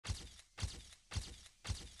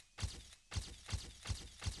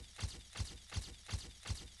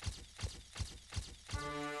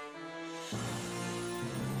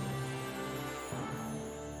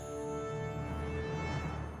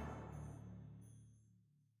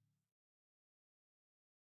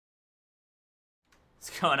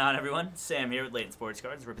What's going on, everyone? Sam here with Layton Sports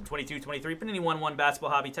Cards. Ripping 22-23 Panini 1-1 basketball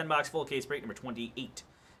hobby 10-box full case break number 28.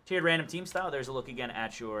 Tiered random team style. There's a look again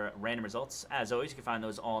at your random results. As always, you can find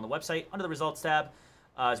those all on the website under the results tab,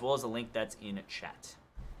 as well as the link that's in chat.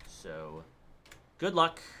 So, good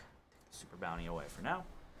luck. Take the super bounty away for now.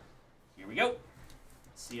 Here we go.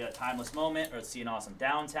 Let's see a timeless moment, or let's see an awesome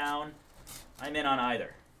downtown. I'm in on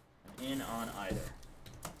either. I'm in on either.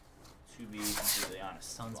 To be completely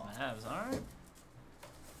honest. Suns Mavs, all right.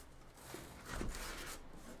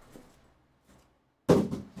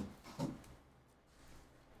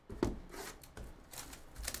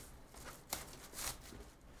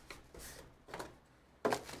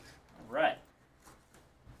 Right.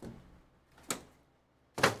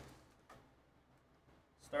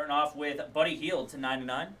 Starting off with Buddy Hield to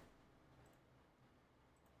 99.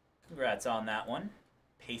 Congrats on that one.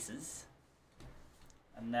 Paces.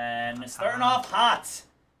 And then starting off hot.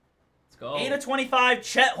 Let's go. 8/25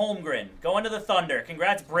 Chet Holmgren going to the Thunder.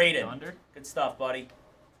 Congrats, Braden. Thunder. Good stuff, buddy.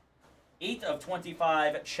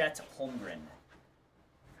 8/25 Chet Holmgren.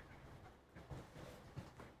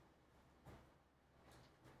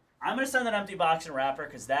 I'm gonna send an empty box and wrapper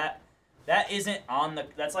because that isn't on the.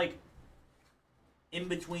 That's like in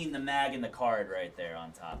between the mag and the card right there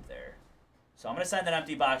on top there. So I'm gonna send an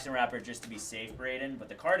empty box and wrapper just to be safe, Braden. But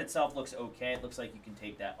the card itself looks okay. It looks like you can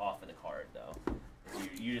take that off of the card though.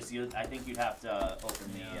 I think you'd have to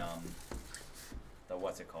open the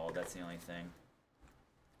what's it called? That's the only thing.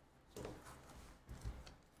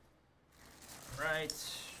 Right.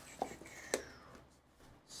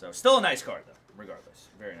 So still a nice card though. Regardless,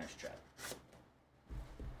 very nice chat.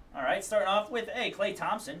 All right, starting off with a Klay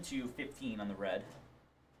Thompson to 15 on the red.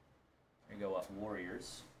 There you go,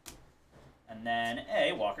 Warriors. And then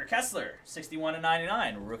a Walker Kessler,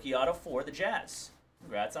 61/99, rookie auto for the Jazz.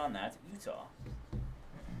 Congrats on that, Utah.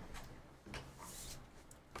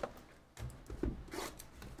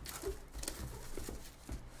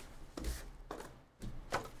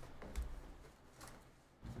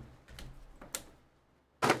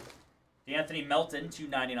 Anthony Melton,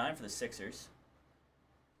 299 for the Sixers.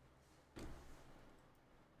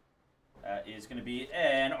 That is going to be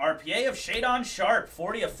an RPA of Shadon Sharp,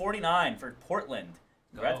 40/49 for Portland.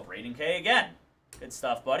 Congrats, Braden K again. Good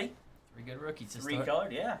stuff, buddy. Three good rookies. Three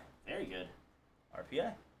colored, yeah. Very good.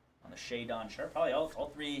 RPA on the Shadon Sharp. Probably all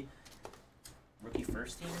three rookie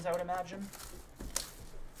first teams, I would imagine.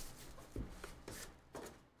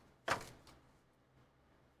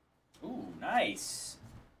 Ooh, nice.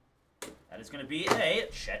 That is going to be a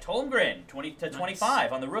Chet Holmgren, 20/25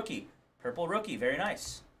 nice. On the rookie. Purple rookie, very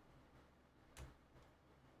nice.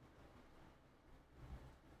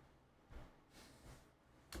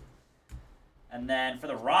 And then for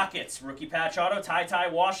the Rockets, rookie patch auto, Ty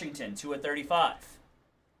Washington, 2/35.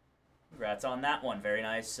 Congrats on that one, very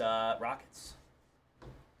nice Rockets.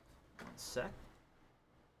 1 sec.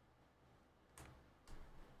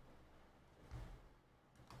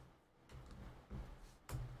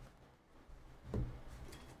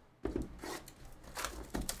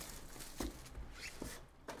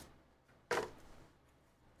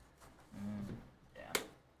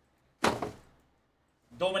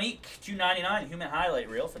 Dominique, 299, human highlight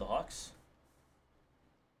reel for the Hawks.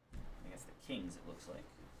 Against the Kings, it looks like.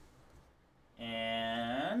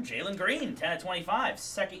 And Jalen Green, 10/25,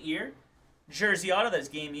 second year. Jersey auto, that's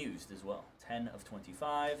game used as well.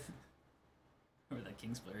 10/25. Remember that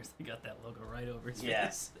Kings players? They got that logo right over his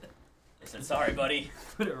yes. face. They said, sorry, buddy.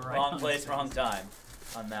 Put it right wrong place, wrong time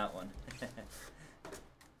on that one.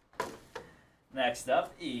 Next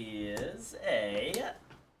up is a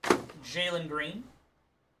Jalen Green.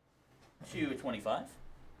 2/25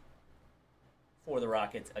 for the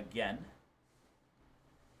Rockets again.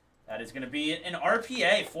 That is going to be an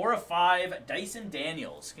RPA, 4/5, Dyson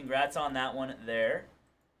Daniels. Congrats on that one there.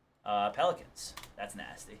 Pelicans. That's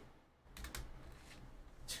nasty.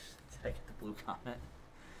 Did I get the blue comment?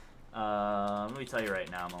 Let me tell you right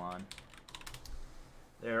now, Milan.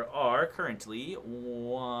 There are currently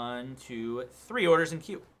 1, 2, 3 orders in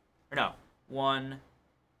queue. Or no, 4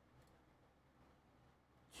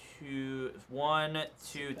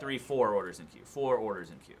 orders in queue. 4 orders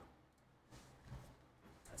in queue.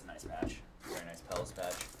 That's a nice patch. Very nice Pels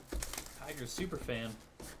patch. Tiger's super fan.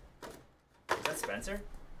 Is that Spencer?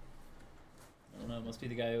 I don't know. It must be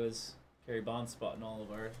the guy who was Kerry Bond's spot in all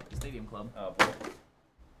of our stadium club. Oh boy.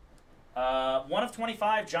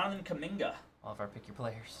 1/25, Jonathan Kuminga. All of our pick your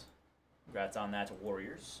players. Congrats on that to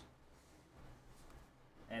Warriors.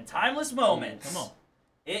 And timeless moment. Come on.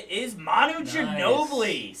 It is Manu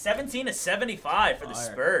Ginobili, 17/75 for the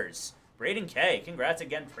Spurs. Braden K. Congrats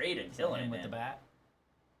again, Braden. Killing it, with man. the bat.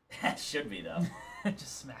 That should be, though.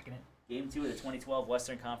 Just smacking it. Game 2 of the 2012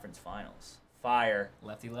 Western Conference Finals. Fire.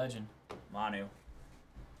 Lefty legend. Manu.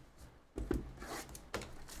 Yeah,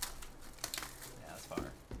 that's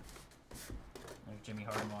fire. There's Jimmy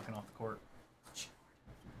Harden walking off the court.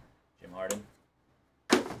 Jim Harden.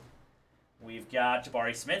 We've got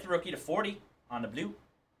Jabari Smith, rookie to 40 on the blue.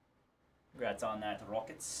 Congrats on that,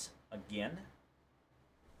 Rockets again.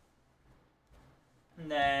 And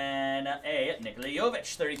then a Nikola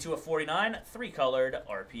Jovic, 32 of 49, 3-colored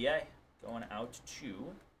RPA. Going out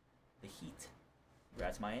to the Heat.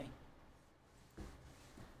 Congrats, Miami.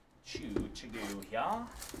 Choo-choo here.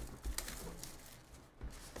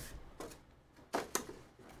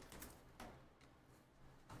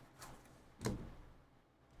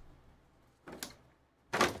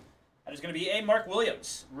 That is going to be a Mark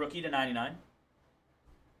Williams, rookie to 99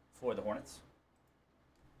 for the Hornets.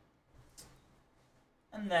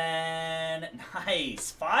 And then,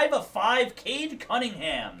 nice, 5 of 5, Cade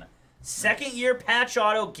Cunningham. Second year patch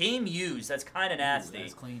auto, game used. That's kind of nasty.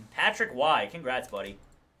 That's clean. Patrick Y, congrats, buddy.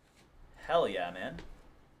 Hell yeah, man.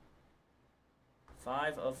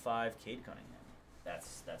 5 of 5, Cade Cunningham.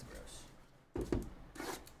 That's gross.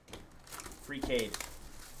 Free Cade.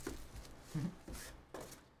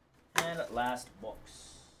 And last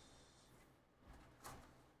box.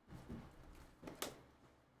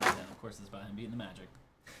 And of course, it's about him beating the Magic.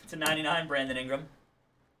 To 99, Brandon Ingram.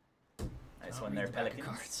 Nice one there, Pelicans.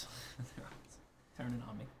 Cards. Turning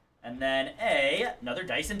on me. And then another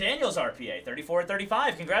Dyson Daniels RPA,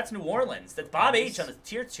 34/35. Congrats, New Orleans. That's Bob H on the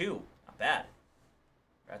tier 2. Not bad.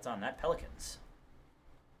 Congrats on that, Pelicans.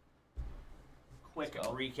 Quick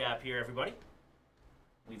recap here, everybody.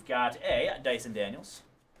 We've got a Dyson Daniels,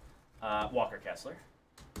 Walker Kessler,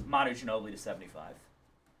 Manu Ginobili to 75,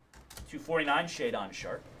 249 Shadon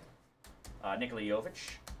Sharp, Nikola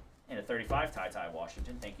Jovic, and a 35 Ty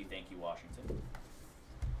Washington. Thank you, Washington.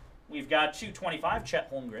 We've got 225 Chet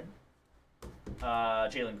Holmgren,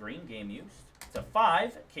 Jalen Green game used. It's a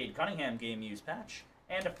 5 Cade Cunningham game used patch,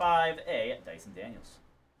 and a 5A Dyson Daniels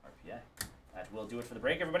RPA. That will do it for the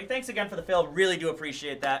break, everybody. Thanks again for the fill. Really do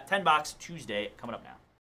appreciate that. $10 Tuesday coming up now.